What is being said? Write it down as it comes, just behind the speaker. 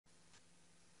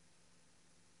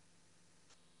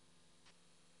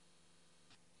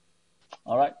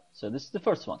All right, so this is the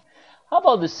first one. How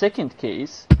about the second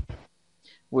case,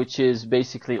 which is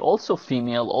basically also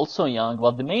female, also young,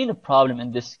 but the main problem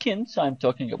in the skin, so I'm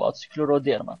talking about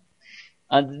scleroderma.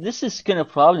 And this is skin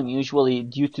problem usually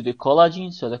due to the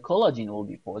collagen, so the collagen will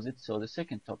be positive, so the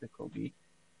second topic will be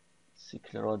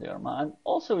scleroderma, and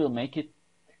also we'll make it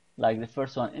like the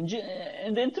first one. And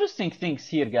the interesting things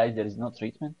here, guys, there is no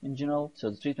treatment in general, so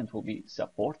the treatment will be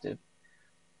supportive.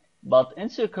 But in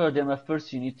scleroderma,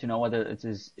 first you need to know whether it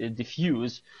is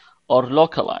diffuse or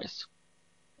localized.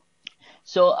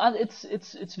 So and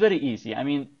it's very easy. I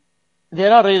mean,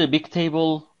 there are really big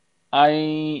table.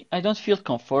 I don't feel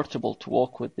comfortable to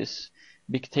work with this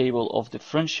big table of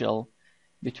differential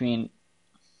between.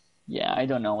 Yeah, I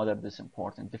don't know whether this is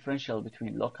important. Differential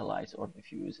between localized or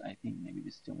diffuse. I think maybe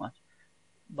this is too much,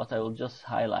 but I will just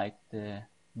highlight the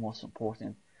most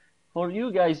important. For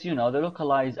you guys, you know, the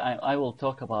localized, I will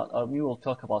talk about, or we will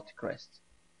talk about crest.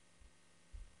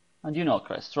 And you know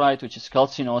crest, right? Which is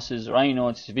calcinosis,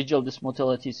 rhinosis, visual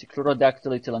dysmotility,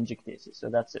 sclerodactyly, telangiectasis. So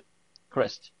that's it,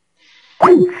 crest.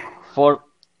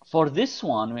 For this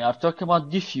one, we are talking about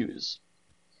diffuse.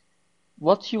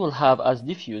 What you will have as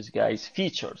diffuse, guys,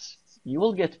 features. You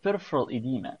will get peripheral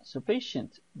edema. So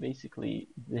patient, basically,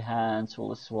 the hands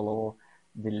will swallow,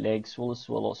 the legs will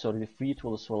swallow, sorry, the feet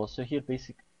will swallow. So here,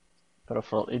 basic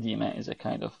peripheral edema is a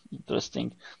kind of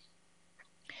interesting.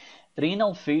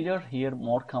 Renal failure here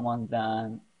more common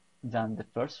than the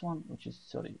first one, which is,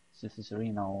 sorry, this is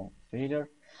renal failure.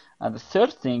 And the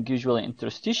third thing, usually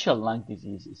interstitial lung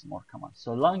disease is more common.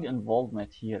 So lung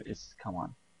involvement here is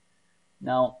common.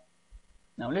 Now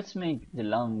let's make the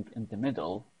lung in the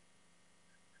middle.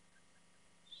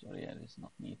 Sorry, yeah, this is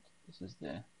not neat. This is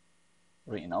the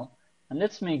renal. And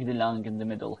let's make the lung in the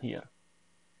middle here.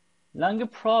 Lung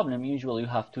problem, usually you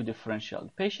have two differential.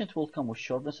 The patient will come with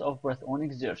shortness of breath on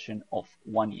exertion of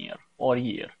 1 year or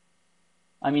year.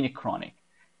 I mean chronic.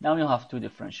 Now you have two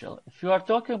differential. If you are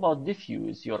talking about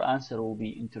diffuse, your answer will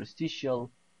be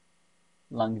interstitial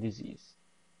lung disease.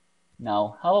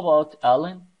 Now, how about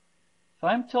Allen? If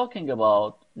I'm talking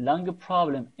about lung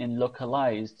problem in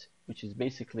localized, which is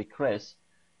basically crest,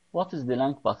 what is the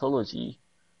lung pathology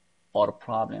or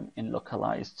problem in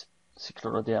localized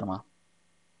scleroderma?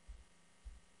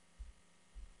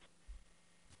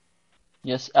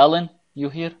 Yes, Alan, you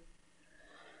here?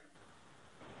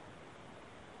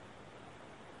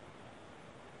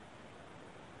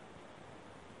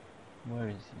 Where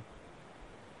is he?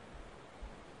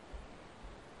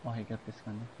 Oh, he got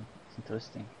disconnected. It's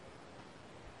interesting.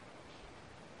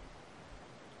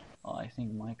 Oh, I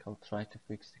think Michael tried to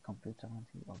fix the computer and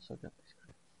he also got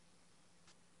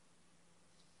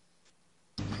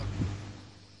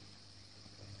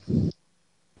disconnected.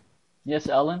 Yes,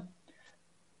 Alan?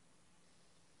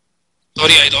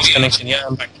 Sorry, I lost connection. Yeah,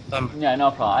 I'm back. Yeah,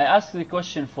 no problem. I asked the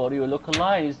question for you.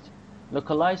 Localized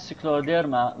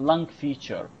scleroderma lung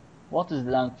feature. What is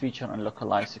the lung feature in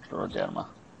localized scleroderma?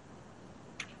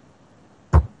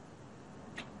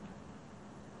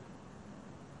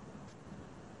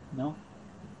 No?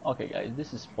 Okay, guys,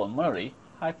 this is pulmonary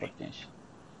hypertension.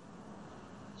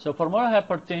 So pulmonary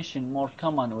hypertension more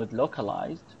common with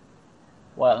localized,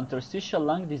 while interstitial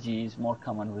lung disease more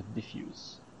common with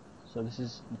diffuse. So this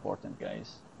is important,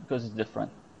 guys, because it's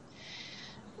different.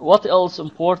 What else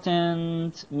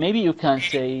important? Maybe you can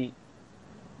say,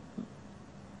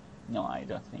 no, I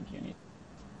don't think you need.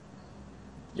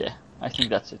 Yeah, I think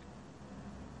that's it.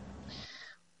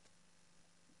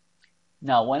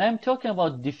 Now, when I'm talking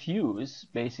about diffuse,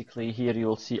 basically here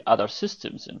you'll see other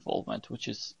systems involvement, which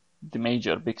is the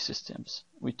major big systems.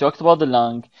 We talked about the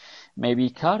lung, maybe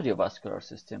cardiovascular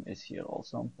system is here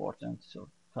also important. So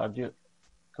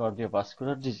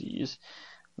cardiovascular disease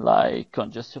like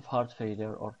congestive heart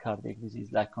failure or cardiac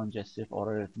disease like congestive or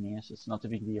arrhythmias, it's not a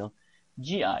big deal.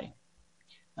 GI.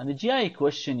 And the GI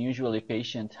question usually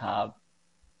patients have,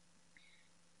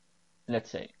 let's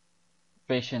say,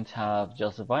 patients have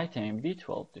just vitamin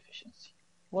B12 deficiency.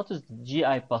 What is the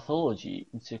GI pathology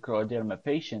in scleroderma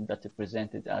patient that is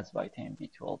presented as vitamin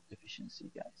B12 deficiency,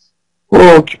 guys?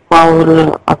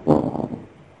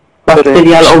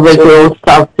 Bacterial overgrowth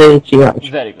of the GI.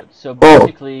 Very good. So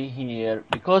basically here,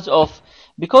 because of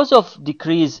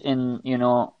decrease in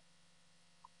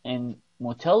in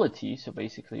motility, so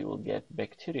basically you will get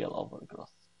bacterial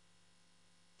overgrowth.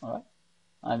 All right.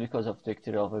 And because of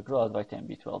bacterial overgrowth, vitamin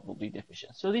B12 will be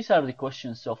deficient. So these are the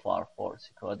questions so far for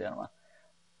scleroderma,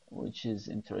 which is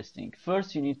interesting.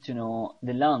 First, you need to know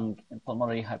the lung and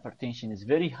pulmonary hypertension is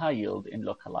very high yield in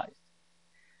localized.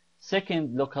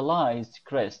 Second, localized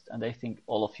crest, and I think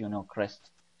all of you know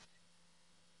crest.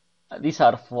 these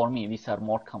are, for me, these are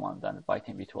more common than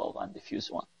vitamin B12 and diffuse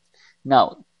one.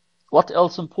 Now, what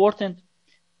else important?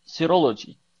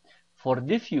 Serology. For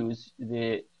diffuse,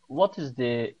 what is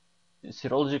the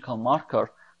serological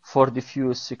marker for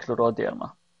diffuse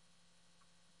scleroderma?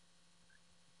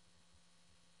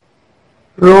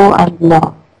 Rho and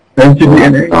La.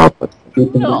 anti-DNA.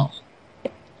 No,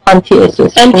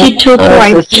 Anti-SS.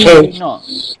 Anti-topoisomerase. no,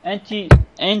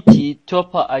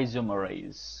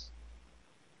 anti-topoisomerase.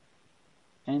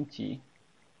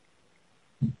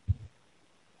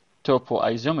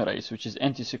 Anti-topoisomerase, which is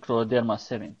anti-scleroderma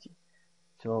 70.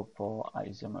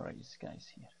 Topoisomerase, guys,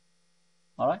 here.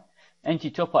 All right,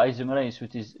 anti-topoisomerase,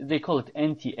 which is, they call it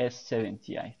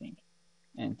anti-S70, I think,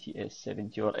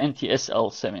 anti-S70 or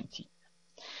anti-SL70.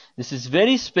 This is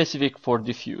very specific for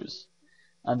diffuse,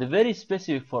 and the very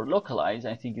specific for localized,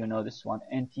 I think you know this one,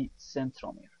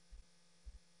 anti-centromere.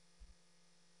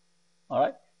 All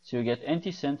right, so you get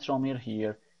anti-centromere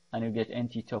here, and you get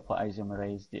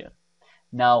anti-topoisomerase there.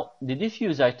 Now, the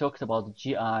diffuse, I talked about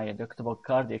GI, I talked about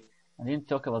cardiac, I didn't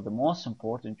talk about the most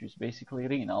important, which is basically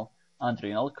renal and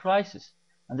renal crisis.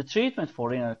 And the treatment for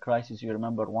renal crisis, you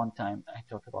remember one time I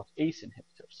talked about ACE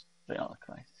inhibitors, renal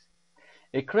crisis.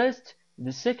 A crest,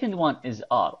 the second one is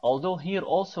R, although here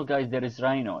also, guys, there is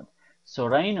Raynaud. So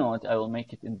Raynaud, I will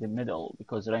make it in the middle,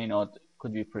 because Raynaud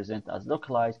could be present as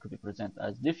localized, could be present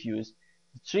as diffuse.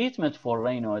 The treatment for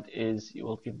Raynaud is you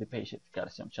will give the patient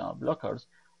calcium channel blockers,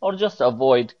 or just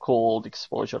avoid cold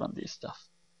exposure and this stuff.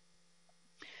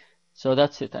 So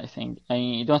that's it, I think.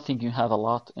 I don't think you have a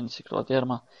lot in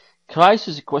scleroderma.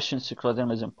 Crisis question,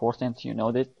 scleroderma is important, you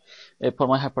know that.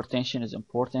 Pulmonary hypertension is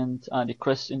important, and the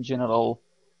crest in general.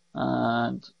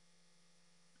 And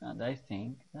I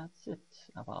think that's it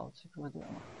about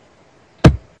scleroderma.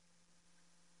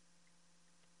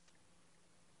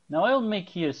 Now I will make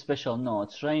here special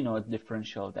notes, Raynaud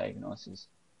differential diagnosis.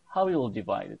 How we will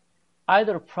divide it.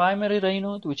 Either primary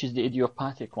Raynaud, which is the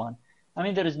idiopathic one. I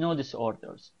mean, there is no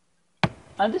disorders.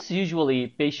 And this is usually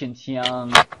patients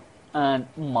young and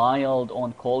mild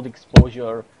on cold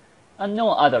exposure and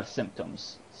no other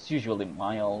symptoms. It's usually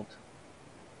mild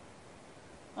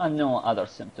and no other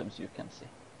symptoms, you can say.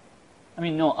 I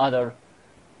mean, no other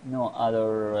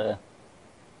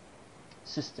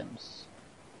systems.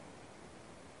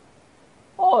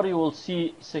 Or you will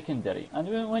see secondary.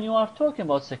 And when you are talking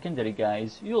about secondary,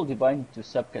 guys, you will divide into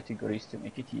subcategories to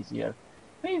make it easier.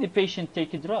 Maybe the patient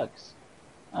take drugs.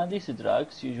 And these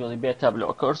drugs, usually beta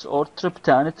blockers or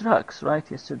triptan drugs, right?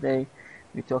 Yesterday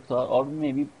we talked about, or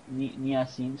maybe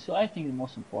niacin. So I think the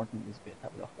most important is beta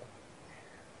blocker.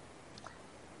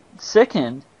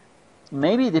 Second,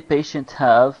 maybe the patient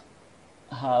have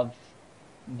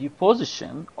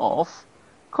deposition of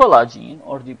collagen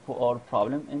or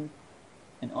problem in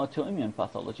autoimmune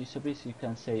pathology. So basically you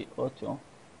can say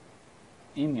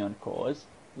autoimmune cause,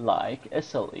 like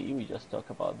SLE, we just talked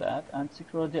about that, and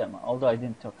scleroderma, although I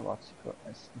didn't talk about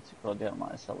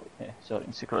scleroderma,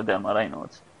 scleroderma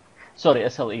Raynaud's. Sorry,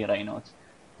 SLE Raynaud's,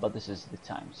 but this is the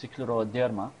time.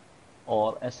 Scleroderma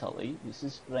or SLE, this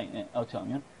is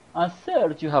autoimmune. And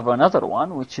third, you have another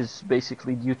one, which is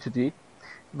basically due to the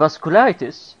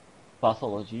vasculitis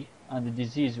pathology, and the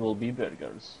disease will be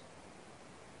Berger's,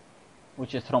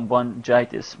 which is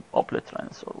thromboangiitis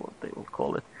obliterans, or what they will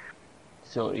call it.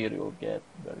 So here you will get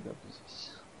Berger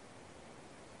disease.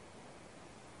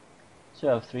 So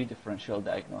you have 3 differential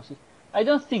diagnoses. I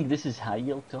don't think this is high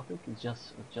yield topic, it's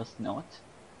just not.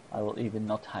 I will even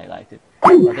not highlight it.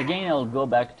 But again, I'll go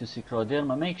back to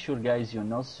scleroderma. Make sure, guys, you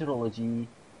know serology,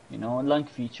 you know lung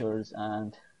features,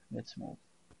 and let's move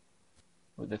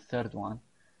with the third one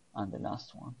and the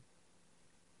last one.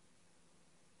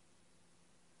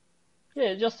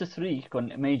 Yeah, just the 3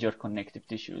 major connective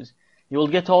tissues. You will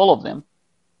get all of them.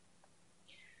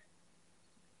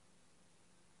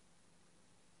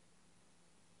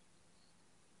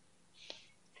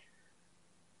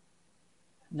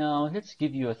 Now let's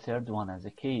give you a third one as a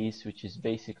case, which is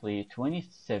basically a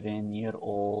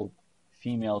 27-year-old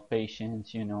female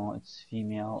patient. You know, it's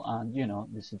female, and you know,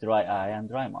 this is dry eye and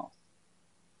dry mouth,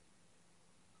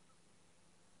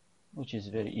 which is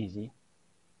very easy.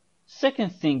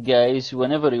 Second thing, guys,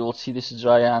 whenever you will see this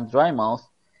dry eye and dry mouth,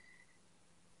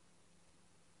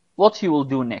 what you will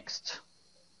do next,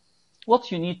 what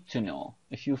you need to know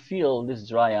if you feel this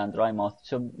dry eye and dry mouth.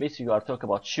 So basically you are talking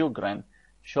about Sjogren,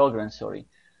 sorry.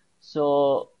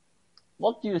 So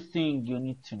what do you think you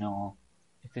need to know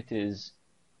if it is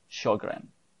Sjogren?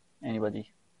 Anybody?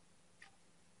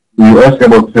 You ask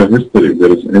about her history, if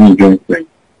there is any joint thing.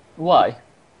 Why?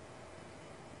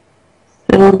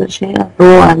 Serology,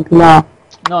 Rho and La.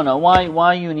 No.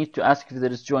 Why you need to ask if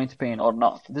there is joint pain or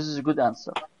not? This is a good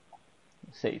answer.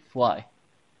 Safe. Why?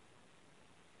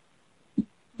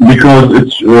 Because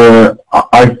it's,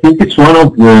 I think it's one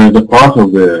of the part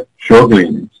of the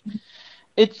Sjogren,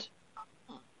 It's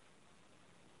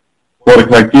or the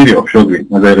criteria of Sjogren,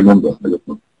 as I remember. I don't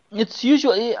know. it's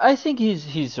usually, I think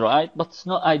he's right, but it's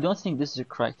not. I don't think this is a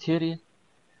criteria.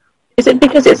 Is it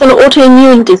because it's an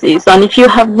autoimmune disease, and if you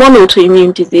have one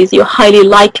autoimmune disease, you're highly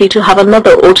likely to have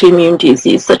another autoimmune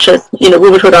disease, such as,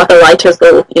 rheumatoid arthritis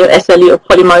or, SLE or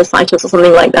polymyositis or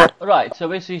something like that? Right. So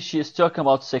basically, she is talking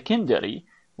about secondary,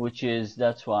 which is,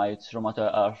 that's why it's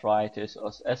rheumatoid arthritis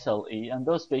or SLE, and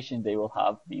those patients, they will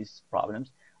have these problems.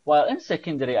 While in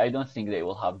secondary, I don't think they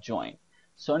will have joint.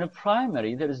 So in a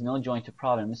primary, there is no joint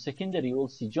problem. In secondary, you will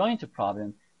see joint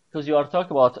problem because you are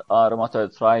talking about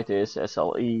rheumatoid arthritis,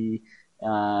 SLE,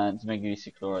 and maybe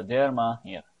scleroderma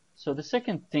here. So the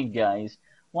second thing, guys,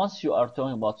 once you are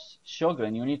talking about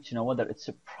Sjogren, you need to know whether it's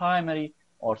a primary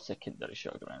or secondary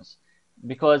Sjogren's,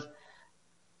 because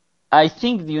I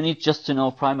think you need just to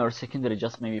know primary or secondary,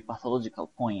 just maybe pathological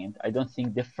point. I don't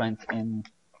think different in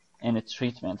a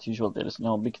treatment. Usually there is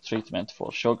no big treatment for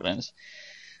Sjogren's.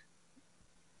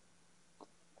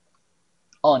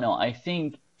 Oh no, I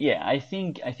think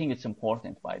it's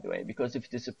important, by the way, because if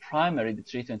it is a primary, the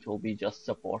treatment will be just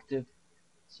supportive.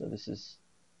 So this is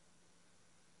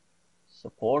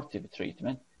supportive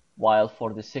treatment, while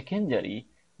for the secondary,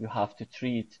 you have to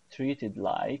treat it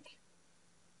like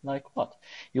what?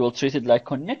 You will treat it like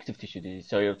connective tissue disease.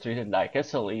 So you'll treat it like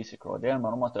SLE,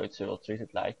 scleroderma, rheumatoid. So you'll treat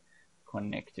it like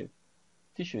connective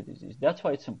tissue disease. That's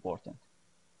why it's important.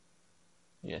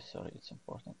 Yes, sorry, it's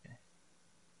important. Okay.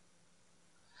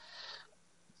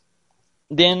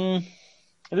 Then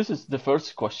this is the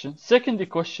first question. Second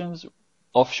questions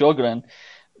of Sjogren.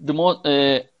 The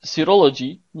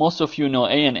serology, most of you know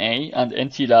ANA and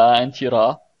anti-La,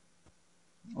 anti-Ra.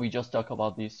 We just talk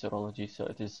about this serology, so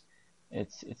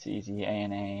it's easy.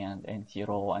 ANA and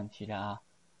anti-Ro, anti-La.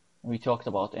 We talked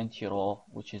about anti-Ro,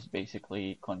 which is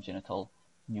basically congenital,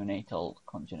 neonatal,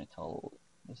 congenital.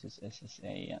 This is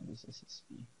SSA and this is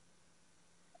SSB.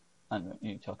 And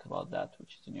we talked about that,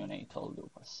 which is neonatal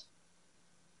lupus.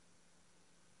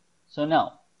 So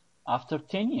now, after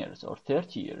 10 years or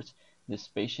 30 years, this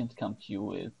patient comes to you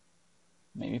with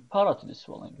maybe parotid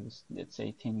swelling. Let's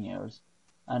say 10 years,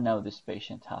 and now this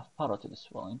patient has parotid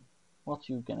swelling. What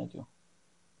you gonna do?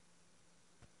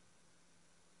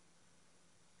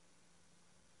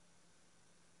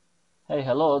 Hey,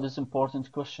 hello, there's important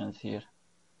questions here.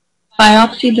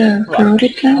 Biopsy the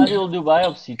carotid And gland? you'll do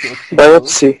biopsy to exclude.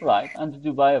 Biopsy. Right, and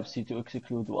do biopsy to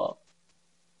exclude what?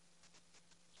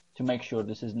 To make sure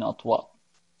this is not what?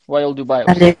 Why you'll do biopsy?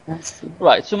 Malignancy.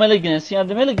 Right, so malignancy, and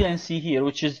the malignancy here,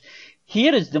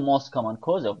 here is the most common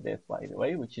cause of death, by the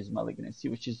way, which is malignancy,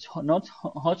 which is not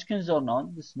Hodgkin's or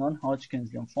non, this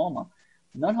non-Hodgkin's lymphoma.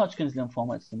 Non-Hodgkin's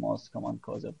lymphoma is the most common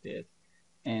cause of death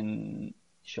in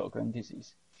Sjogren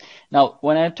disease. Now,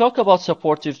 when I talk about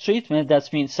supportive treatment,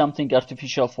 that means something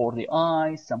artificial for the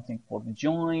eye, something for the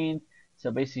joint. So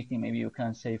basically, maybe you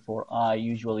can say for eye,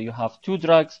 usually you have two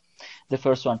drugs. The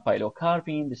first one,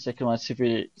 pilocarpine. The second one,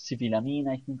 civilamine,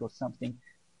 I think, or something.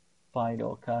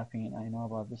 Pilocarpine, I know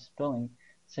about the spelling.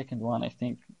 Second one, I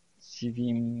think,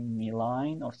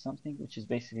 civimeline or something, which is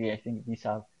basically, I think these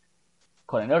are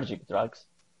cholinergic drugs.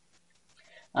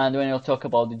 And when I talk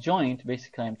about the joint,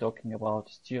 basically I'm talking about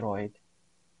steroid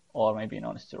or maybe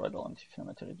non-steroidal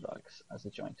anti-inflammatory drugs as the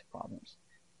joint problems.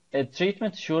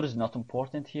 Treatment sure is not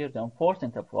important here. The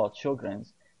important about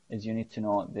Sjogren's is you need to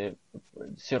know the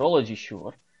serology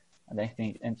sure, and I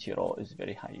think anti-Ro is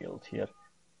very high yield here.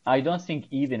 I don't think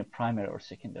even primary or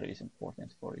secondary is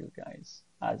important for you guys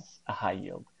as a high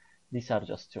yield. These are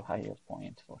just two high yield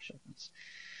points for Sjogren's.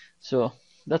 So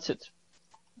that's it.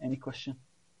 Any question?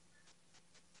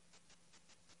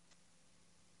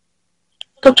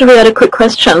 Dr. We had a quick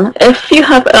question. If you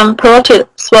have parotid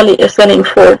swelling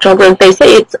for Sjogren, they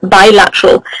say it's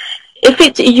bilateral. If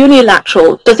it's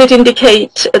unilateral, does it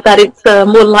indicate that it's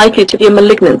more likely to be a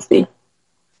malignancy?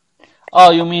 Oh,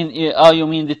 you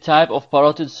mean the type of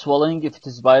parotid swelling, if it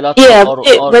is bilateral Yeah,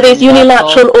 or whether it's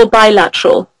unilateral or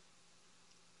bilateral.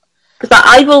 Because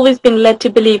I've always been led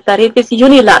to believe that if it's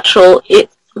unilateral,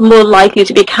 it's more likely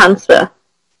to be cancer.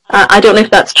 I don't know if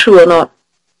that's true or not.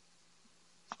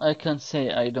 I can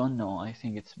say I don't know. I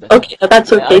think it's better. Okay,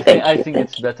 that's okay. Thank you. I think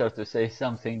it's better to say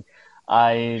something.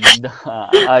 I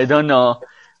don't know.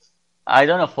 I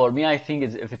don't know. For me, I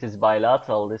think if it is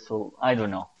bilateral, this will. I don't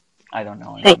know.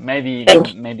 Maybe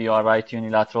you are right.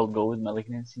 Unilateral, go with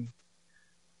malignancy.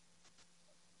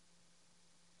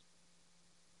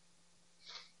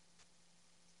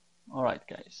 Alright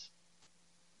guys,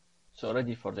 so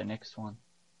ready for the next one?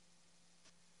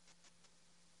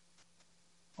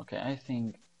 Okay, I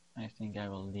think I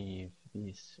will leave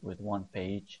this with one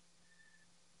page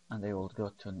and I will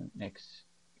go to the next,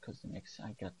 because the next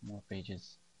I got more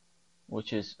pages,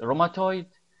 which is rheumatoid,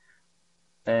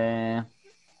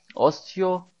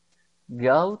 osteo,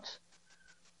 gout,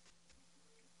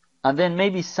 and then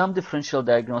maybe some differential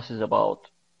diagnosis about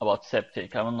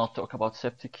septic. I will not talk about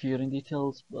septic here in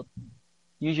details, but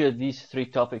usually these three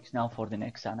topics now for the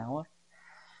next an hour.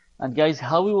 And guys,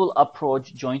 how we will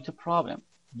approach joint problem.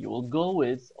 You will go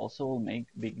with, also will make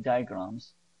big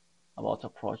diagrams about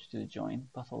approach to the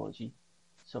joint pathology.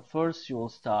 So first you will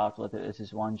start whether it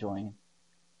is one joint.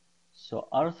 So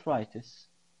arthritis.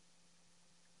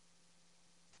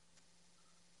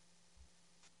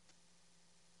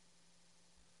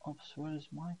 Oops, where is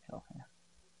my coffee?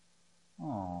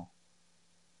 Oh.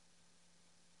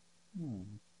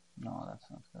 No, that's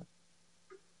not good.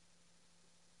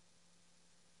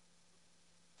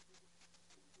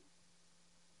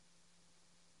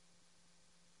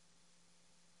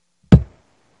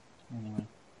 Anyway.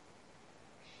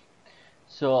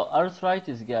 So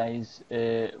arthritis, guys,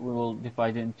 we will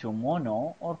divide into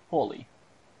mono or poly.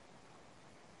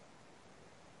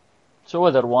 So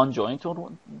whether one joint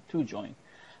or two joint.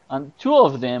 And two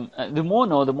of them, the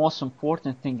mono, the most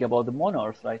important thing about the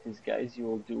monoarthritis, guys, you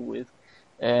will do with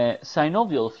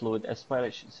synovial fluid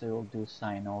aspiration. So you'll do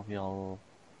synovial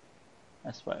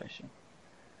aspiration.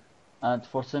 And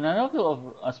for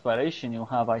synovial aspiration, you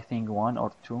have, I think, one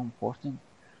or two important.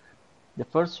 The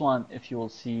first one, if you will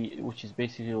see, which is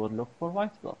basically you will look for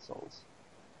white blood cells.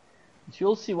 If you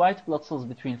will see white blood cells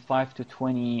between 5 to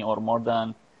 20 or more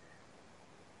than,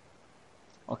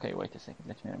 okay, wait a second,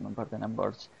 let me remember the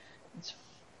numbers.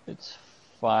 It's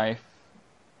 5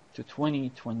 to 20,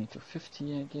 20 to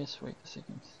 50, I guess. Wait a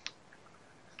second.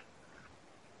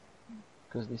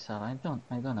 Because these are, I don't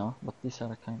know, but these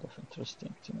are kind of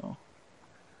interesting to know.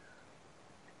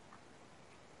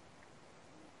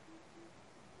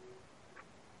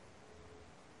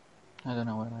 I don't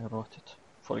know where I wrote it.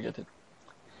 Forget it.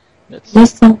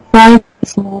 Less than 5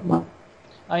 is normal.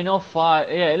 I know 5,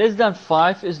 yeah, less than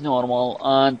 5 is normal,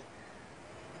 and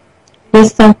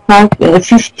Less than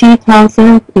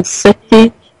 50,000 is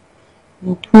septic,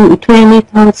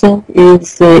 20,000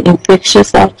 is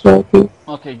infectious arthritis.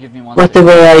 okay, give me one whatever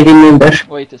second. I remember.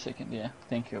 Wait a second, yeah,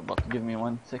 thank you, but give me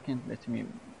 1 second. Let me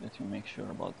make sure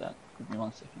about that. Give me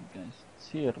 1 second, guys.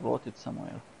 See, I wrote it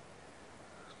somewhere.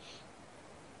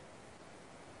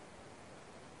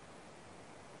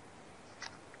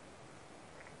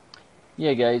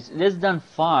 Yeah, guys, less than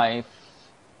 5,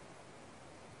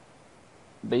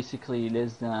 basically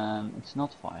less than, it's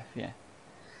not 5, yeah.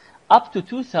 Up to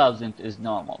 2,000 is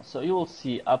normal. So you will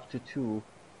see up to 2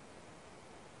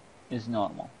 is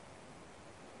normal.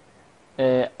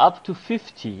 Up to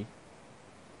 50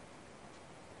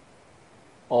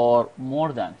 or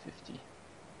more than 50.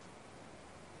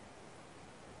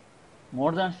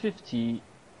 More than 50,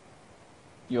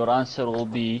 your answer will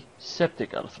be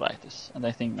septic arthritis, and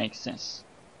I think makes sense.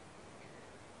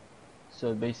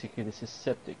 So basically this is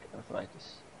septic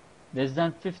arthritis. Less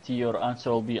than 50, your answer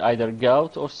will be either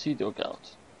gout or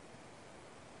pseudo-gout.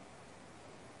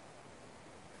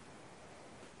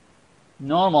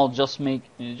 Normal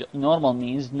normal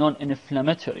means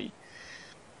non-inflammatory.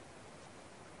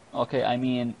 Okay, I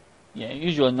mean, yeah,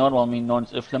 usually normal means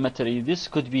non-inflammatory. This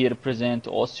could be represent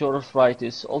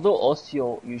osteoarthritis, although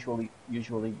osteo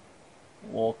usually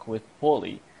work with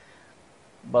poly,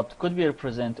 but could be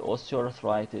represent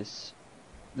osteoarthritis.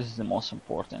 This is the most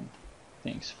important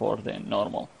things for the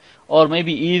normal, or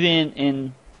maybe even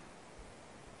in,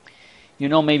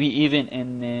 maybe even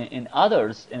in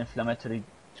others inflammatory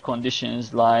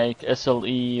conditions like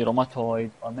SLE,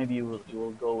 rheumatoid, or maybe you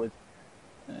will go with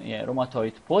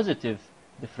rheumatoid positive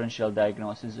differential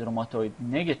diagnosis, rheumatoid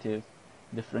negative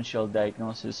differential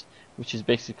diagnosis, which is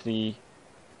basically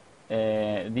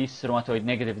these rheumatoid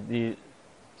negative, the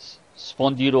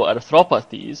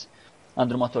spondyloarthropathies,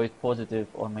 and rheumatoid positive,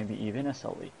 or maybe even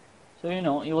SLE. So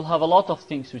you will have a lot of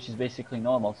things which is basically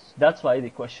normal. That's why the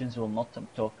questions will not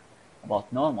talk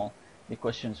about normal. The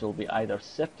questions will be either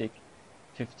septic,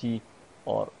 50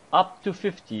 or up to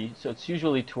 50. So it's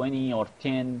usually 20 or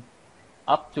 10.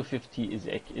 Up to 50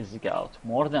 is gout.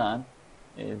 More than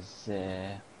is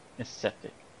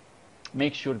septic.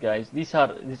 Make sure, guys, these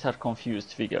are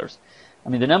confused figures. I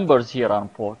mean, the numbers here are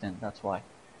important. That's why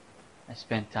I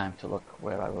spent time to look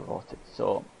where I wrote it.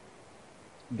 So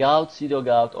gout,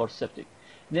 pseudo-gout, or septic.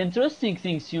 The interesting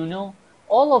things,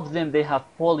 all of them, they have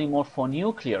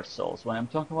polymorphonuclear cells. When I'm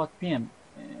talking about PM,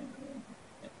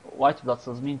 white blood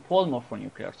cells mean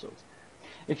polymorphonuclear cells.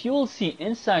 If you will see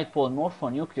inside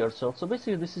polymorphonuclear cells, so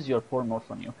basically this is your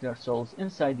polymorphonuclear cells.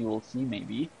 Inside you will see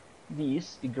maybe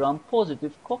these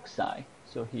gram-positive cocci.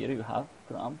 So here you have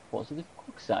gram-positive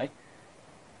cocci.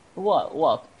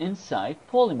 What? Inside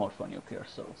polymorphonuclear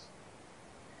cells.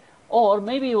 Or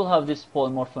maybe you will have these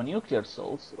polymorphonuclear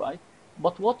cells, right?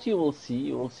 But what you will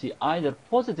see either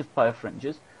positive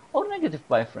birefringes or negative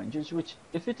birefringes, which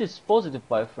if it is positive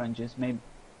birefringes, maybe,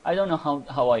 I don't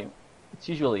know it's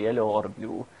usually yellow or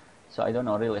blue, so I don't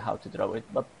know really how to draw it,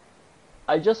 but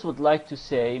I just would like to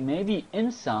say maybe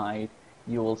inside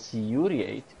you will see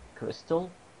ureate crystal,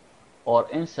 or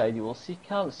inside you will see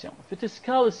calcium. If it is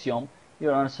calcium,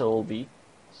 your answer will be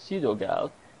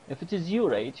pseudogout. If it is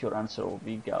urate, your answer will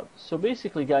be gout. So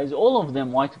basically, guys, all of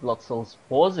them white blood cells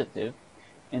positive.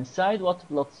 Inside white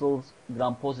blood cells,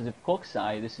 gram-positive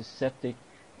cocci, this is septic.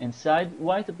 Inside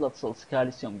white blood cells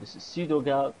calcium, this is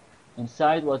pseudogout.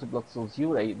 Inside white blood cells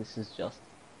urate, this is just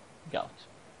gout.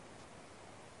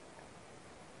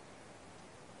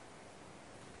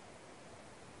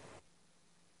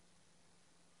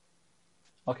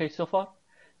 Okay, so far?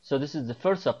 So this is the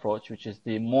first approach, which is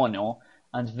the mono,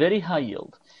 and very high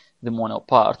yield, the mono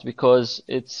part, because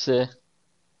it's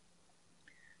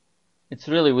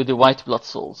really with the white blood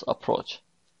cells approach.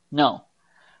 Now,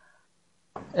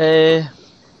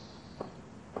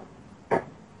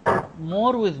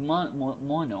 more with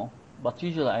mono, but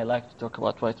usually I like to talk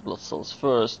about white blood cells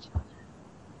first,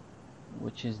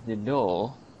 which is the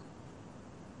low.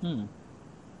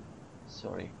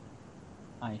 Sorry,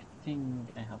 I think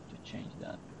I have to change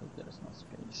that because there is no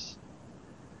space.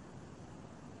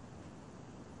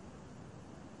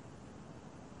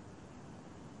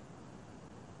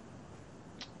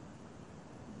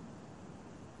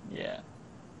 Yeah.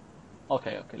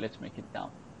 Okay, let's make it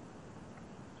down.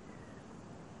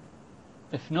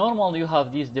 If normal you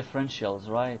have these differentials,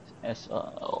 right? As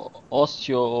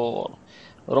osteo,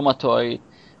 rheumatoid.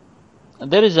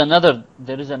 There is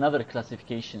another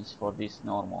classifications for this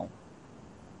normal.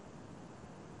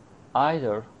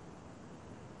 Either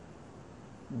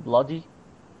bloody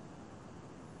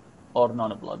or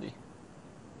non-bloody.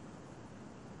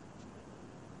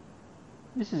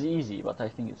 This is easy, but I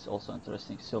think it's also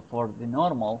interesting. So for the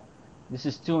normal, this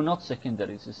is 2 not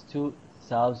secondary. This is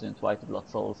 2,000 white blood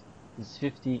cells. This is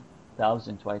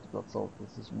 50,000 white blood cells.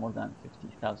 This is more than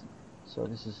 50,000. So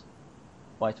this is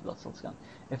white blood cells count.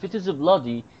 If it is a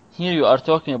bloody, here you are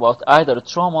talking about either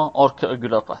trauma or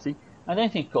coagulopathy. And I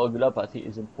think coagulopathy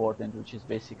is important, which is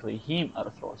basically heme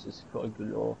erythrosis,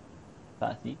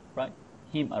 coagulopathy, right?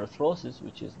 Heme erythrosis,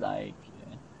 which is like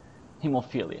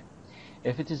hemophilia.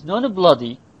 If it is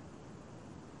non-bloody,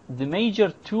 the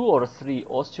major 2 or 3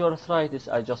 osteoarthritis,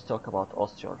 I just talk about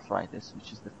osteoarthritis,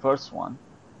 which is the first one.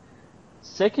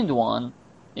 Second one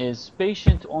is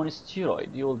patient on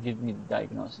steroid. You will give me the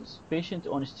diagnosis. Patient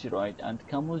on steroid and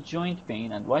come with joint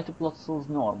pain and white blood cells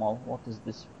normal. What is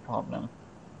this problem?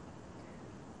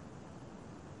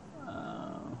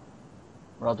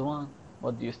 Radwan,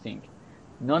 what do you think?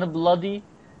 Non-bloody,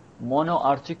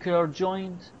 monoarticular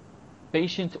joint,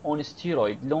 patient on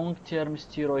steroid, long-term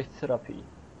steroid therapy.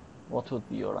 What would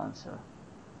be your answer?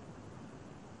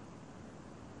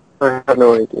 I have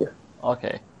no idea.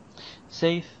 Okay.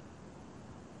 Safe.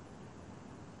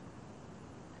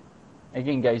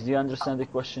 Again, guys, do you understand the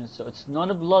question? So it's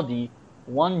non-bloody,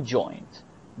 one joint,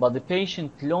 but the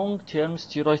patient long-term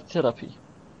steroid therapy.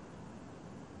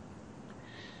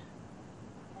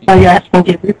 Are you asking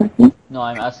everybody? No,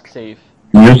 I'm asking safe.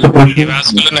 Just a question.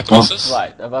 Vascular necrosis?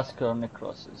 Right, a vascular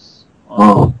necrosis.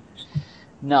 Oh.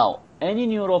 Now, any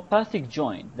neuropathic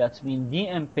joint that's been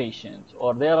DM patient,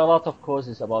 or there are a lot of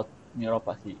causes about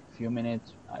neuropathy. Few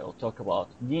minutes, I will talk about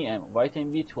DM,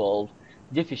 vitamin B12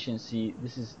 deficiency.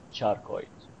 This is charcoid.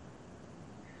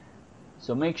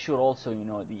 So make sure also you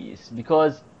know these,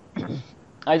 because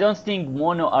I don't think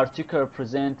monoarticular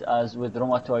present as with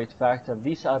rheumatoid factor.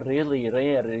 These are really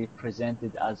rarely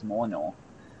presented as mono.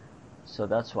 So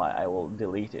that's why I will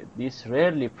delete it. These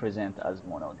rarely present as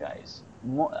mono, guys.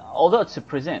 Although it's a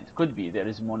present, could be there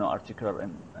is monoarticular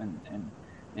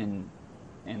in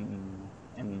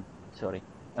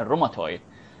rheumatoid,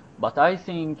 but I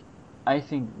think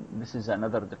this is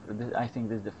another. I think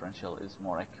this differential is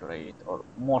more accurate, or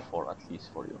more for at least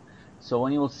for you. So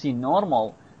when you will see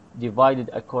normal divided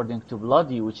according to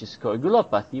bloody, which is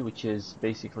coagulopathy, which is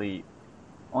basically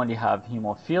only have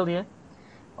hemophilia.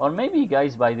 Or maybe,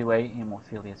 guys, by the way,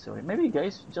 hemophilia, sorry. Maybe,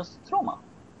 guys, just trauma,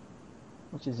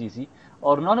 which is easy.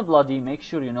 Or non-bloody, make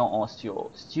sure you know osteo.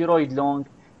 Steroid long,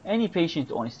 any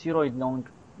patient on steroid long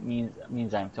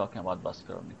means I'm talking about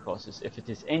vascular necrosis. If it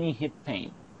is any hip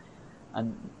pain,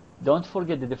 And don't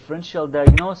forget the differential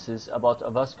diagnosis about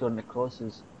avascular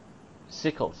necrosis,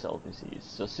 sickle cell disease.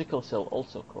 So sickle cell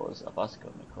also causes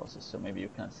avascular necrosis. So maybe you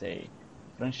can say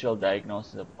differential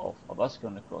diagnosis of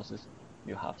avascular necrosis,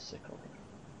 you have sickle here.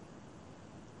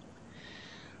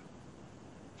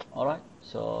 Alright,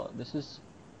 so this is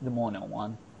the mono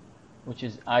one, which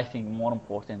is, I think, more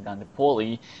important than the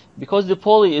poly, because the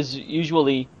poly is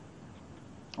usually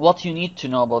what you need to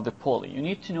know about the poly. You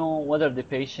need to know whether the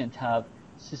patient have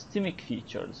systemic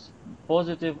features,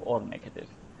 positive or negative.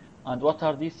 And what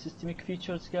are these systemic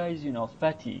features, guys? You know,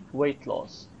 fatigue, weight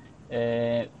loss,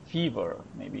 fever,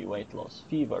 maybe weight loss,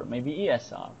 fever, maybe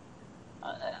ESR.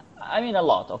 I mean, a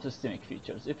lot of systemic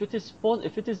features. If it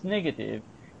is negative,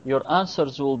 your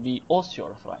answers will be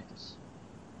osteoarthritis.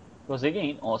 Because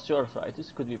again,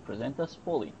 osteoarthritis could be present as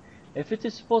poly. If it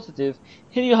is positive,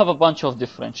 here you have a bunch of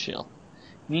differential.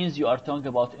 Means you are talking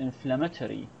about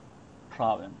inflammatory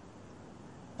problem.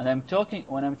 And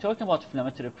when I'm talking about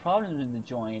inflammatory problems in the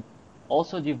joint,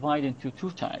 also divide into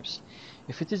two types.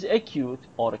 If it is acute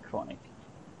or chronic.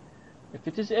 If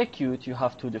it is acute, you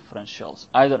have two differentials,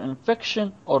 either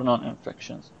infection or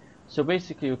non-infections. So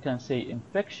basically you can say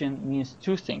infection means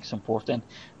two things important: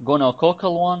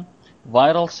 gonococcal one,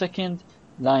 viral second,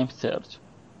 Lyme third.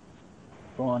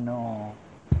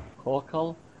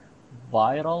 Gonococcal,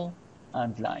 viral,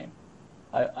 and Lyme.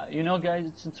 You know, guys,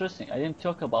 it's interesting. I didn't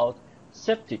talk about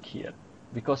septic here,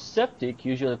 because septic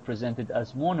usually presented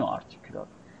as monoarticular.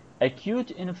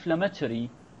 Acute inflammatory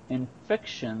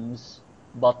infections,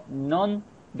 but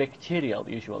non-bacterial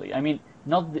usually. I mean,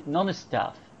 not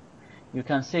non-staph. You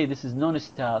can say this is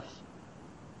non-staph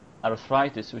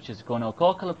arthritis, which is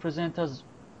gonococcal present as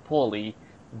poly,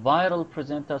 viral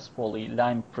present as poly,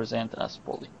 Lyme present as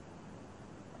poly.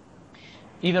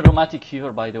 Even rheumatic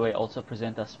fever, by the way, also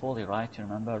present as poly, right? You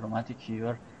remember rheumatic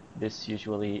fever? This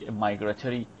usually a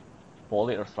migratory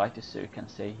polyarthritis, so you can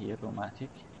say here rheumatic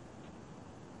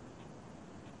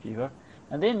fever.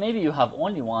 And then maybe you have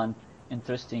only one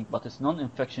interesting, but it's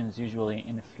non-infections, usually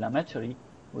inflammatory,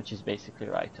 which is basically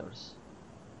Reiter's.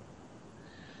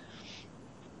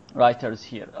 Reiter's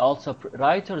here. Also,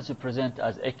 Reiter's present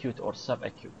as acute or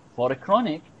subacute. For a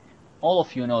chronic, all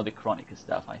of you know the chronic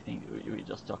stuff. I think we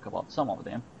just talk about some of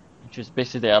them, which is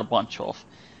basically a bunch of.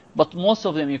 But most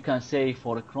of them you can say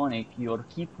for a chronic, your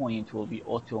key point will be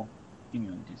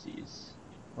autoimmune disease,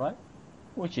 right?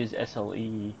 Which is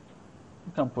SLE.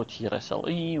 You can put here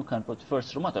SLE, you can put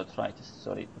first rheumatoid arthritis,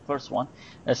 sorry, the first one,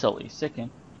 SLE,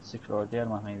 second,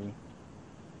 scleroderma maybe.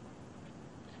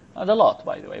 And a lot,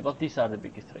 by the way, but these are the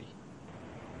big three.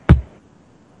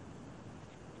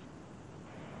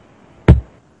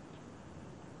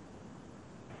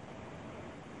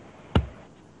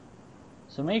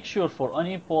 So make sure for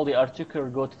any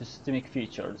polyarticular, go to the systemic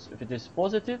features. If it is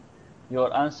positive,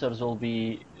 your answers will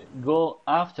be go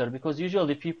after, because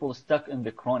usually people stuck in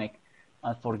the chronic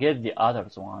and forget the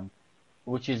others one,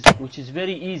 which is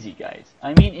very easy, guys.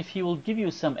 I mean, if he will give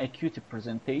you some acute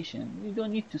presentation, you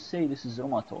don't need to say this is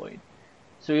rheumatoid.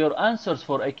 So your answers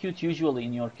for acute usually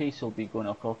in your case will be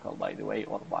gonococcal, by the way,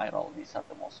 or viral. These are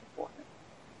the most important.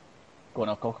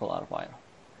 Gonococcal or viral.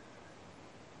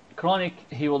 Chronic,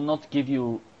 he will not give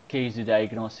you case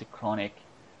diagnostic chronic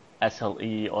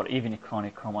SLE or even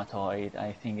chronic rheumatoid.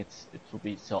 I think it will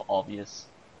be so obvious.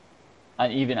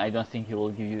 And even I don't think he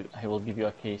will give you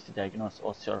a case to diagnose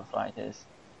osteoarthritis.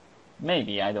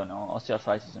 Maybe, I don't know.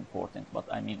 Osteoarthritis is important, but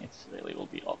I mean it's really will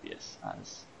be obvious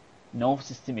as no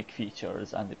systemic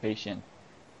features, and the patient,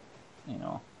 you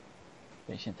know,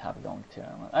 patient have long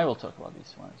term. I will talk about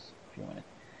these ones in a few minutes.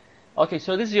 Okay,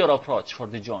 so this is your approach for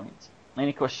the joint.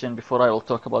 Any question before I will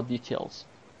talk about details?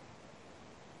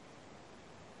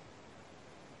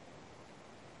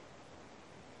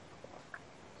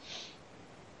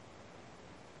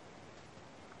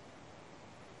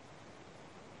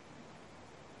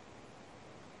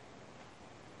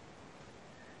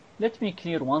 Let me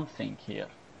clear one thing here.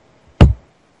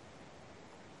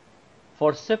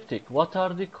 For septic, what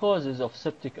are the causes of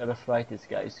septic arthritis,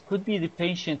 guys? Could be the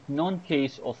patient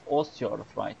non-case of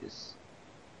osteoarthritis.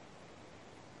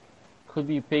 Could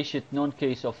be patient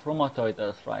non-case of rheumatoid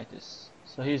arthritis.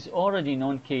 So he's already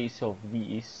non-case of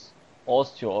these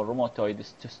osteo or rheumatoid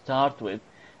to start with,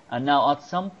 and now at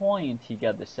some point he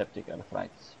got the septic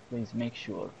arthritis. Please make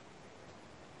sure.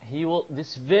 He will,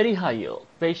 this very high yield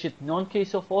patient,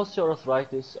 non-case of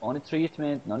osteoarthritis, on a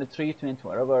treatment, non-treatment,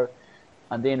 wherever,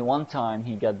 and then one time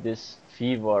he got this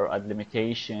fever at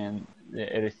limitation, the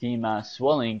erythema,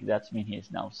 swelling. That means he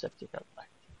is now septic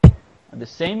arthritis. And the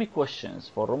same questions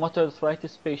for rheumatoid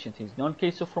arthritis patient. He's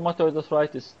non-case of rheumatoid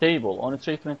arthritis, stable on a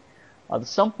treatment. At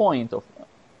some point of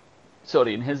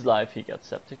sorry, in his life he got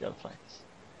septic arthritis.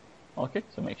 Okay,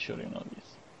 so make sure you know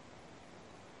these.